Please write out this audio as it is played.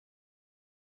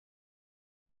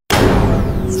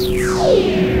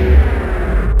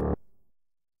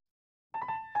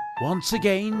Once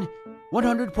again,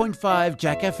 100.5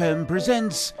 Jack FM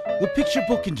presents the Picture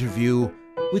Book Interview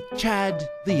with Chad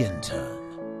the Intern.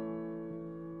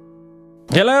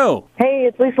 Hello. Hey,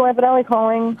 it's Lisa Lampanelli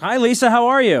calling. Hi, Lisa. How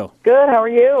are you? Good, how are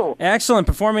you? Excellent.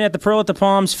 Performing at the Pearl at the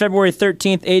Palms, February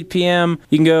 13th, 8 p.m.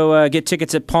 You can go get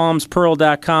tickets at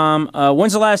palmspearl.com.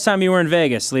 When's the last time you were in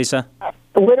Vegas, Lisa?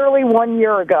 Literally 1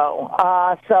 year ago.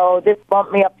 So this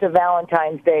bumped me up to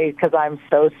Valentine's Day because I'm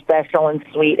so special and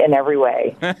sweet in every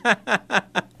way.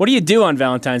 What do you do on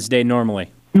Valentine's Day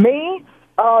normally? Me?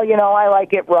 Oh, I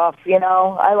like it rough,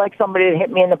 I like somebody to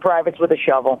hit me in the privates with a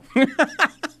shovel.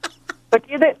 But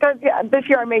this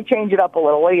year I may change it up a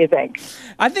little. What do you think?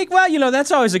 I think,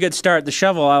 that's always a good start. The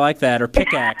shovel, I like that, or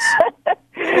pickaxe.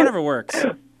 Whatever works.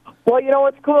 Well,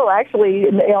 what's cool? Actually,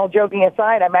 joking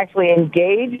aside, I'm actually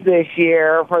engaged this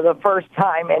year for the first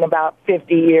time in about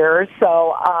 50 years.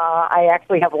 So I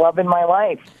actually have love in my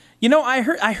life. I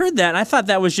heard that, and I thought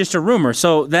that was just a rumor.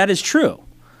 So that is true.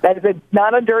 That is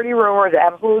not a dirty rumor. It's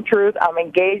absolute truth. I'm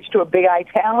engaged to a big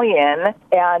Italian,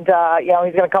 and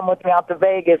he's going to come with me out to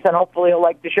Vegas, and hopefully he'll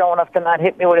like the show enough to not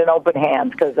hit me with an open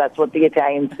hand, because that's what the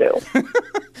Italians do.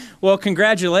 Well,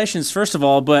 congratulations, first of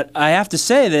all, but I have to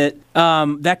say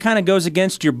that that kind of goes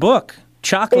against your book,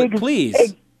 Chocolate Please.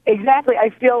 Exactly. I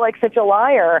feel like such a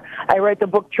liar. I write the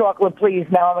book Chocolate Please.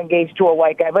 Now I'm engaged to a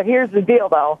white guy. But here's the deal,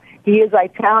 though. He is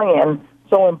Italian.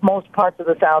 So in most parts of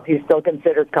the South, he's still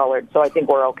considered colored, so I think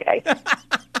we're okay.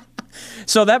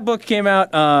 So that book came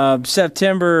out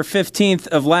September 15th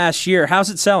of last year. How's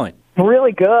it selling?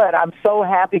 Really good. I'm so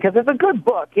happy because it's a good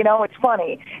book. It's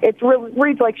funny. It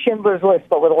reads like Schindler's List,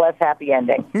 but with a less happy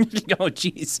ending. Oh,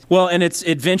 jeez. Well, and it's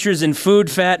adventures in food,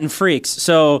 fat, and freaks.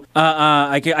 So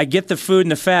I get the food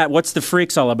and the fat. What's the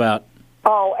freaks all about?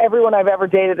 Oh, everyone I've ever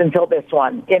dated until this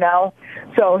one,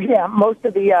 So yeah, most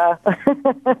of the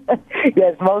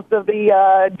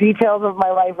details of my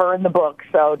life are in the book.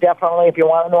 So definitely, if you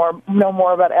want to know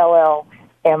more about LL,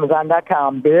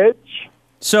 Amazon.com, bitch.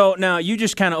 So now you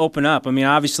just kind of open up. I mean,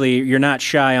 obviously you're not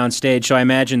shy on stage, so I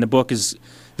imagine the book is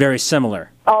very similar.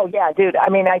 Oh yeah, dude.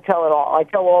 I mean, I tell it all. I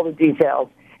tell all the details.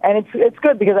 And it's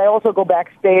good because I also go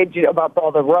backstage about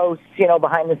all the roasts,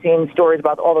 behind-the-scenes stories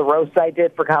about all the roasts I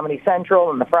did for Comedy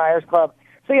Central and the Friars Club.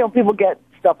 So, people get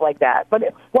stuff like that.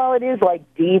 But while it is,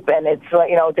 deep and it's,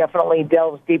 definitely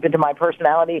delves deep into my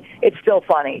personality, it's still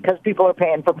funny because people are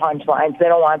paying for punchlines. They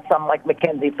don't want some,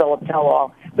 Mackenzie Phillip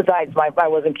tell-all. Besides, I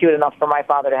wasn't cute enough for my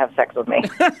father to have sex with me.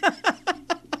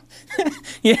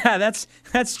 Yeah, that's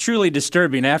truly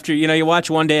disturbing. After, you watch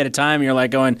One Day at a Time, and you're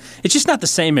going, it's just not the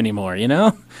same anymore,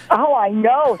 Oh, I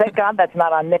know. Thank God that's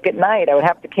not on Nick at Night. I would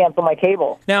have to cancel my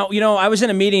cable. Now, I was in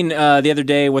a meeting the other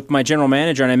day with my general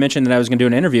manager, and I mentioned that I was going to do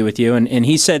an interview with you, and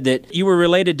he said that you were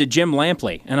related to Jim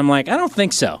Lampley. And I'm like, I don't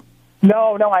think so.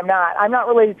 No, I'm not. I'm not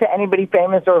related to anybody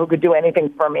famous or who could do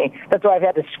anything for me. That's why I've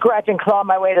had to scratch and claw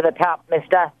my way to the top,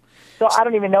 mister. So I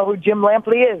don't even know who Jim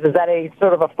Lampley is. Is that a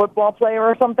sort of a football player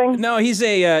or something? No, he's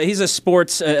a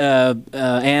sports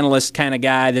analyst kind of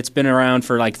guy that's been around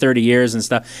for 30 years and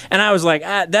stuff. And I was like,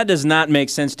 that does not make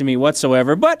sense to me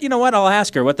whatsoever. But you know what? I'll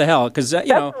ask her. What the hell? Because That's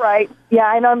right. Yeah,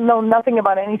 I don't know nothing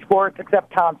about any sports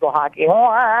except tonsil hockey.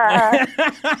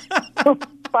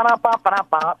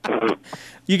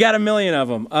 You got a million of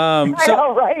them. I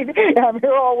know, right? I'm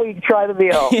here all week. Try the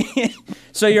deal.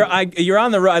 So you're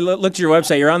on the road. I looked at your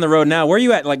website. You're on the road now. Where are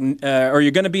you at? Are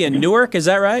you going to be in Newark? Is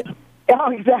that right?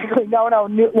 Oh, exactly. No,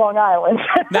 Long Island.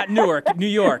 Not Newark, New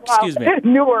York. Excuse me.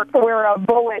 Newark, where a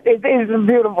bullet is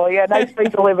beautiful. Yeah, nice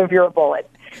place to live if you're a bullet.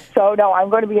 So, no, I'm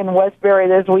going to be in Westbury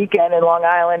this weekend in Long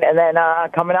Island and then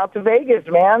coming out to Vegas,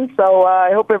 man. So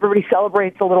I hope everybody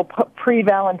celebrates a little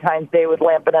pre-Valentine's Day with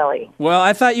Lampanelli. Well,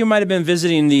 I thought you might have been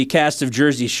visiting the cast of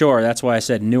Jersey Shore. That's why I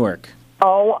said Newark.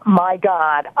 Oh, my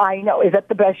God. I know. Is that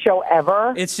the best show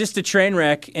ever? It's just a train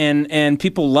wreck, and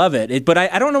people love it. But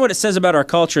I don't know what it says about our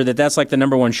culture that's the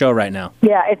number one show right now.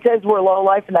 Yeah, it says we're low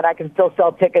life and that I can still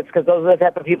sell tickets because those are the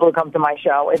type of people who come to my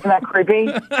show. Isn't that creepy?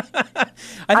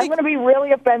 I'm going to be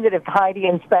really offended if Heidi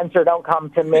and Spencer don't come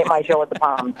to my show at the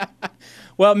Palms.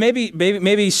 Well, maybe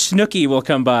Snooki will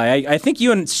come by. I think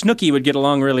you and Snooki would get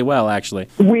along really well, actually.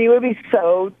 We would be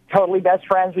so totally best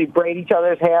friends. We'd braid each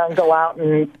other's hair and go out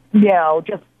and,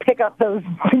 just pick up those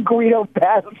Guido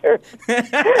bastards.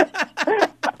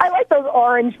 I like those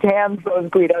orange tans those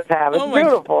Guidos have. It's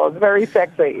beautiful. It's very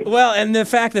sexy. Well, and the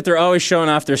fact that they're always showing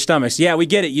off their stomachs. Yeah, we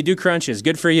get it. You do crunches.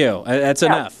 Good for you. That's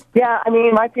enough. Yeah, I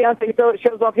mean, my fiancé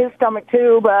shows off his stomach,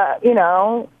 too, but,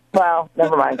 well,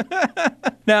 never mind.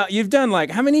 Now, you've done,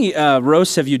 how many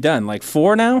roasts have you done?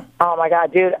 4 now? Oh, my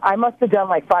God, dude. I must have done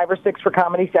 5 or 6 for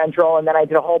Comedy Central, and then I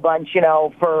did a whole bunch,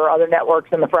 for other networks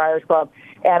and the Friars Club.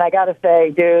 And I got to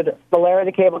say, dude, the Larry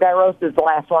the Cable Guy roast is the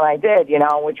last one I did,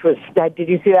 which was, did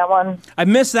you see that one? I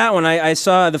missed that one. I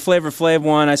saw the Flavor Flav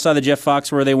one. I saw the Jeff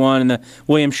Foxworthy one and the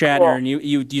William Shatner, Cool. and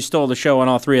you stole the show on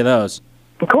all three of those.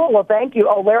 Cool. Well, thank you.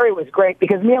 Oh, Larry was great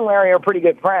because me and Larry are pretty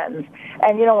good friends.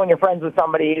 And, when you're friends with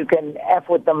somebody, you can F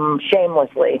with them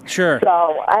shamelessly. Sure.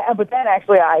 So, but then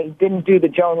actually I didn't do the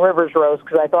Joan Rivers roast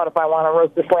because I thought if I want to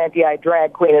roast the slanty-eyed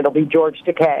drag queen, it'll be George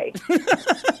Takei.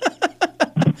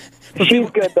 She's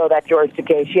good, though, that George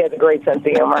Takei. She has a great sense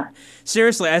of humor.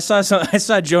 Seriously, I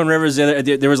saw Joan Rivers.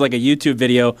 There was like a YouTube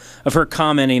video of her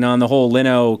commenting on the whole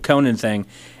Leno Conan thing.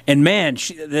 And, man,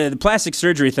 the plastic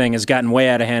surgery thing has gotten way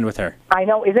out of hand with her. I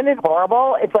know. Isn't it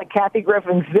horrible? It's like Kathy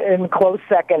Griffin's in close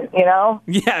second,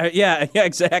 Yeah,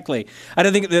 exactly. I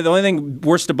don't think the only thing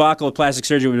worse debacle of plastic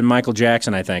surgery would be Michael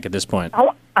Jackson, I think, at this point.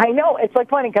 Oh, I know. It's like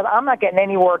funny because I'm not getting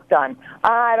any work done.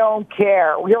 I don't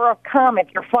care. You're a comic.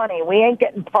 You're funny. We ain't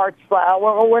getting parts.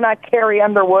 We're not Carrie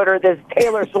Underwood or this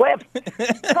Taylor Swift.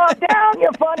 Calm down.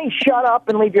 You're funny. Shut up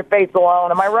and leave your face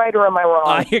alone. Am I right or am I wrong?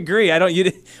 I agree.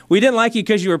 We didn't like you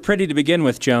because you were pretty to begin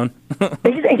with, Joan.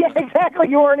 Yeah, exactly.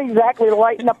 You weren't exactly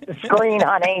lighting up the screen,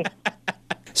 honey.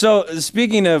 So,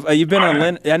 speaking of, you've been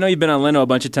on I know you've been on Leno a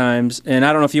bunch of times, and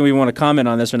I don't know if you even want to comment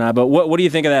on this or not, but what do you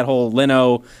think of that whole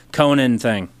Leno Conan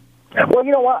thing? Well,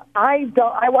 you know what? I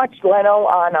watched Leno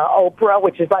on Oprah,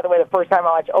 which is, by the way, the first time I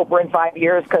watched Oprah in 5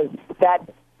 years because that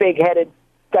big-headed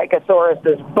Gigasaurus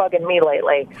is bugging me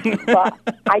lately. But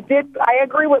I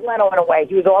agree with Leno in a way.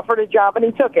 He was offered a job and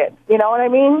he took it. You know what I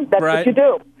mean? That's right. What you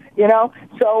do.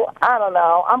 So I don't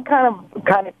know. I'm kind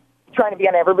of trying to be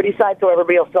on everybody's side so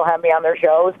everybody will still have me on their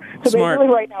shows. So Smart.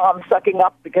 basically right now I'm sucking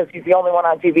up because he's the only one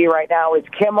on TV right now is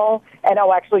Kimmel and,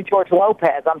 actually George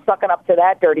Lopez. I'm sucking up to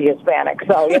that dirty Hispanic.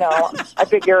 So, I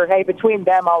figure, hey, between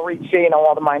them I'll reach,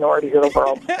 all the minorities of the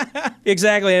world.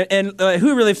 Exactly. And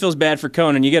who really feels bad for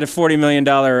Conan? You get a $40 million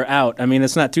out. I mean,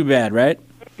 it's not too bad, right?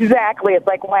 Exactly. It's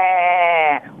like,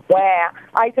 wah, wah.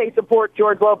 I say support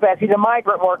George Lopez. He's a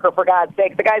migrant worker, for God's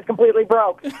sake. The guy's completely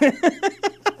broke.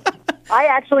 I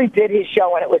actually did his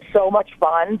show, and it was so much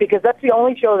fun because that's the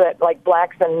only show that,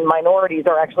 blacks and minorities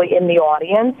are actually in the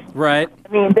audience. Right. I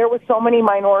mean, there was so many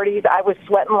minorities. I was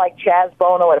sweating like Chaz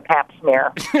Bono at a pap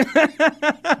smear.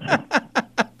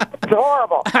 It's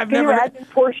horrible. Can you imagine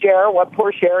poor Cher, what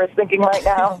poor Cher is thinking right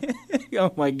now?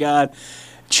 Oh, my God.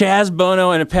 Chaz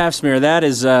Bono and a pap smear. That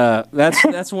is,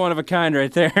 that's one of a kind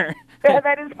right there. Yeah,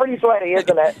 that is pretty sweaty,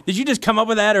 isn't it? Did you just come up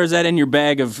with that, or is that in your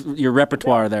bag of your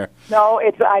repertoire there? No,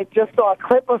 I just saw a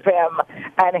clip of him,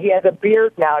 and he has a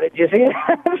beard now. Did you see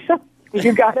it?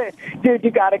 You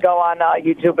gotta go on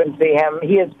YouTube and see him.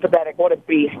 He is pathetic. What a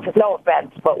beast. No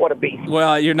offense, but what a beast.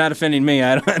 Well, you're not offending me.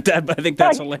 I think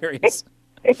that's hilarious.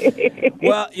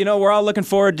 Well, we're all looking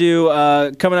forward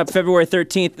to coming up February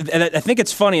 13th. And I think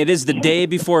it's funny. It is the day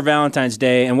before Valentine's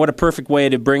Day, and what a perfect way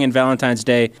to bring in Valentine's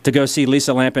Day to go see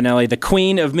Lisa Lampanelli, the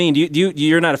Queen of Mean.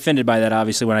 You're not offended by that,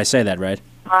 obviously, when I say that, right?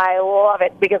 I love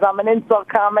it because I'm an insult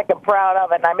comic and proud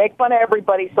of it, and I make fun of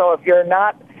everybody. So if you're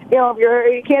not, if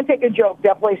you can't take a joke,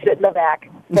 definitely sit in the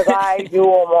back. Because I do them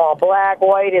all. Black,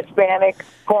 white, Hispanic,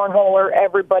 cornholer,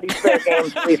 everybody's fair game,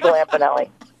 Lisa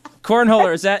Lampanelli.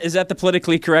 Cornholer, is that the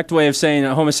politically correct way of saying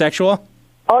homosexual?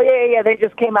 Oh, yeah. They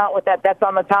just came out with that. That's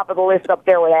on the top of the list up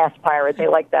there with Ass Pirate. They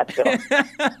like that, too.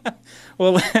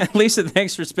 Well, Lisa,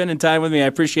 thanks for spending time with me. I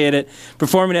appreciate it.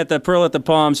 Performing at the Pearl at the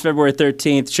Palms, February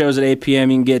 13th. Shows at 8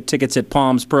 p.m. You can get tickets at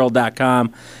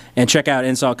palmspearl.com. And check out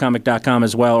insultcomic.com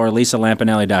as well, or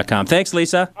lisalampanelli.com. Thanks,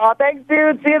 Lisa. Oh, thanks,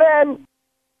 dude. See you then.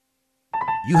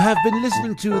 You have been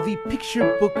listening to the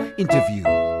Picture Book Interview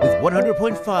with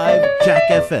 100.5 Jack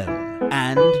FM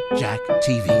and Jack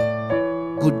TV.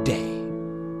 Good day.